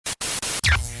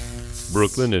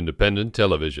Brooklyn Independent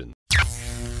Television.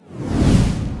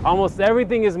 Almost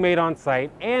everything is made on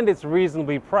site and it's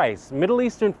reasonably priced. Middle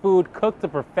Eastern food cooked to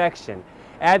perfection.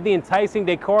 Add the enticing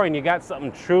decor and you got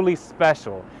something truly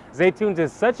special. Zaytoons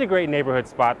is such a great neighborhood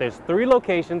spot. There's 3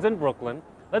 locations in Brooklyn.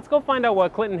 Let's go find out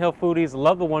what Clinton Hill foodies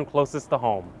love the one closest to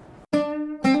home.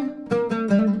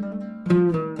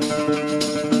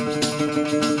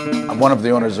 I'm one of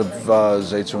the owners of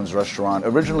Zaytoons restaurant.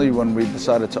 Originally, when we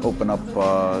decided to open up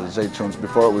Zaytoons,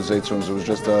 before it was Zaytoons, it was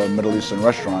just a Middle Eastern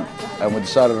restaurant. And we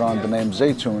decided on the name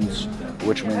Zaytoons,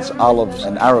 which means olives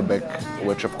in Arabic,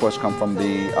 which of course come from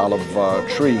the olive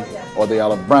tree or the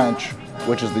olive branch,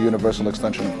 which is the universal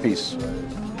extension of peace.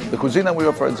 The cuisine that we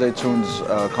offer at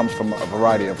Zaytoons comes from a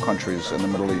variety of countries in the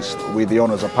Middle East. We, the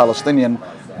owners, are Palestinian,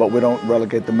 but we don't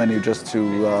relegate the menu just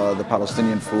to the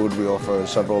Palestinian food. We offer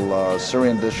several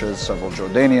Syrian dishes, several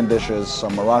Jordanian dishes,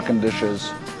 some Moroccan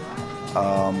dishes,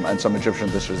 and some Egyptian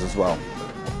dishes as well.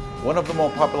 One of the more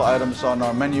popular items on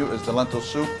our menu is the lentil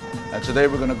soup, and today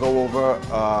we're going to go over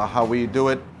how we do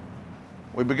it.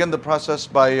 We begin the process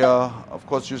by, of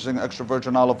course, using extra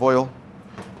virgin olive oil,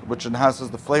 which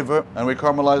enhances the flavor, and we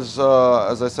caramelize,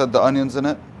 as I said, the onions in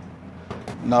it.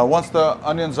 Now, once the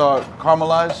onions are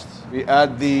caramelized, we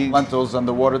add the lentils and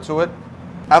the water to it.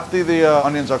 After the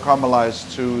onions are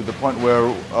caramelized to the point where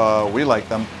we like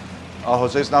them,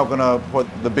 Jose's now going to put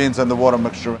the beans and the water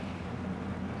mixture.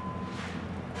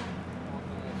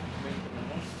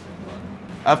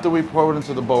 After we pour it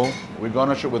into the bowl, we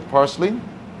garnish it with parsley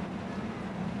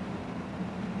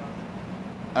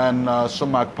and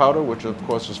sumac powder, which of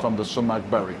course is from the sumac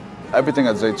berry. Everything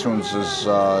at Zaytoons is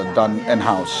done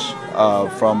in-house,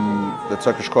 from the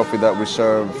Turkish coffee that we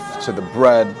serve, to the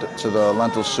bread, to the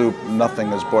lentil soup.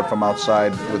 Nothing is bought from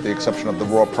outside with the exception of the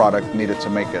raw product needed to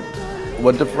make it.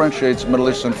 What differentiates Middle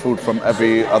Eastern food from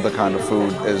every other kind of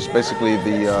food is basically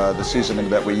the seasoning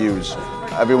that we use.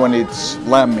 Everyone eats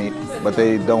lamb meat, but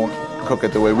they don't cook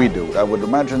it the way we do. I would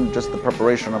imagine just the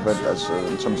preparation of it, as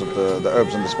in terms of the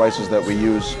herbs and the spices that we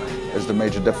use, is the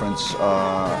major difference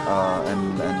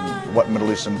in what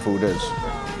Middle Eastern food is.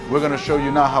 We're going to show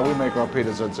you now how we make our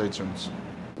pitas at Zaytoons.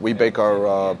 We bake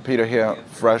our pita here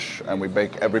fresh, and we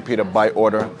bake every pita by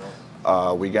order.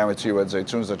 We guarantee you at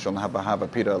Zaytoons that you'll never have a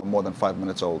pita more than 5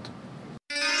 minutes old.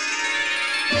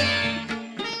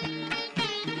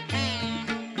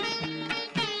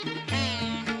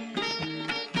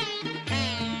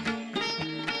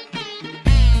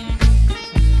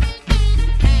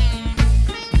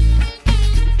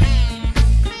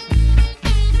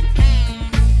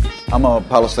 I'm a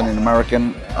Palestinian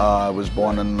American. I was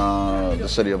born in the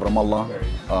city of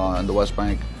Ramallah in the West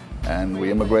Bank, and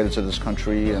we immigrated to this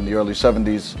country in the early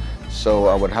 70s, so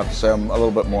I would have to say I'm a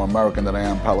little bit more American than I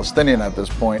am Palestinian at this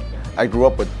point. I grew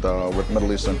up with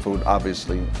Middle Eastern food,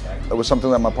 obviously. It was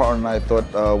something that my partner and I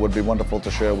thought would be wonderful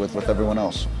to share with everyone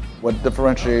else. What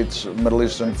differentiates Middle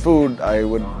Eastern food, I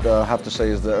would have to say,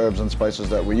 is the herbs and spices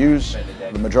that we use.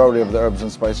 The majority of the herbs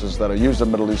and spices that are used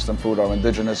in Middle Eastern food are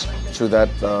indigenous to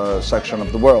that section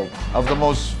of the world. Of the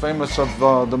most famous of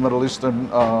the Middle Eastern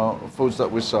foods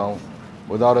that we sell,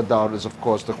 without a doubt, is of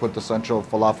course the quintessential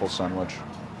falafel sandwich.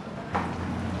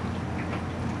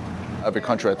 Every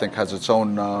country, I think, has its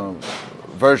own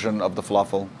version of the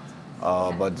falafel,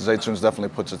 but Zaytoons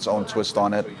definitely puts its own twist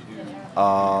on it.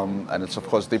 And it's of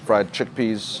course deep fried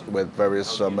chickpeas with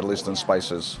various Middle Eastern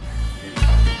spices.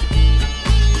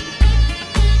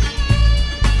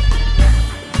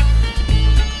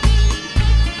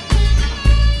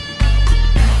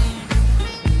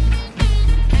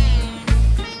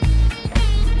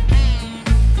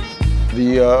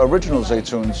 The original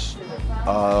Zaytoons,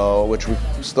 which we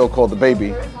still call the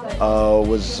baby,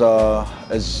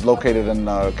 is located in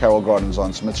Carroll Gardens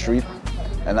on Smith Street.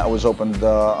 And that was opened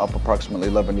up approximately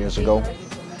 11 years ago.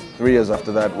 3 years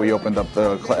after that, we opened up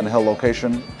the Clinton Hill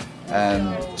location,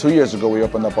 and 2 years ago, we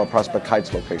opened up our Prospect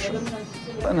Heights location.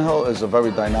 Clinton Hill is a very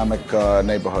dynamic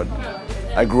neighborhood.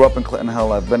 I grew up in Clinton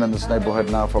Hill. I've been in this neighborhood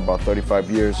now for about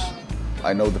 35 years.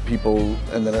 I know the people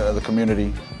in the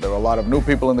community. There are a lot of new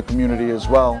people in the community as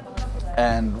well,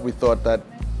 and we thought that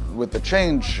with the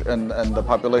change and the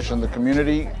population in the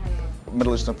community,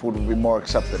 Middle Eastern food would be more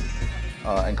accepted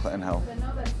in Clinton Hill.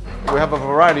 We have a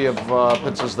variety of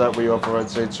pizzas that we offer at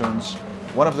Zaytoons.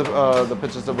 One of the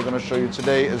pizzas that we're going to show you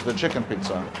today is the chicken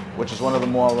pizza, which is one of the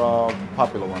more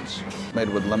popular ones. Made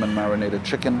with lemon marinated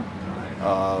chicken,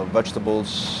 vegetables,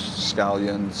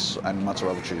 scallions, and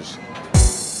mozzarella cheese.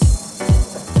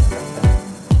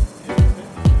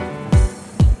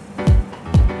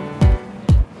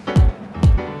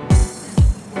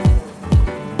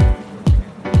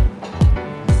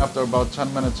 After about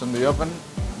 10 minutes in the oven,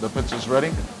 The pizza's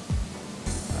ready,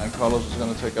 and Carlos is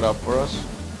going to take it out for us.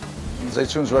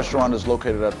 Zaytoons restaurant is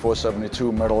located at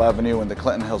 472 Myrtle Avenue in the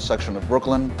Clinton Hill section of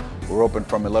Brooklyn. We're open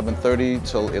from 11:30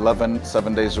 till 11,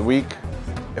 7 days a week.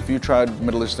 If you tried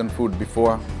Middle Eastern food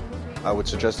before, I would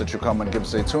suggest that you come and give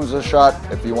Zaytoons a shot.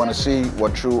 If you want to see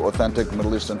what true, authentic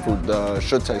Middle Eastern food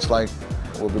should taste like,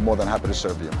 we'll be more than happy to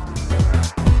serve you.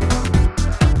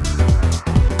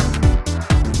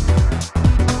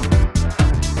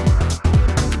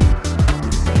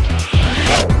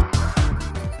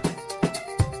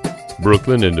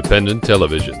 Brooklyn Independent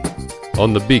Television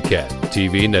on the BCAT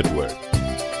TV network.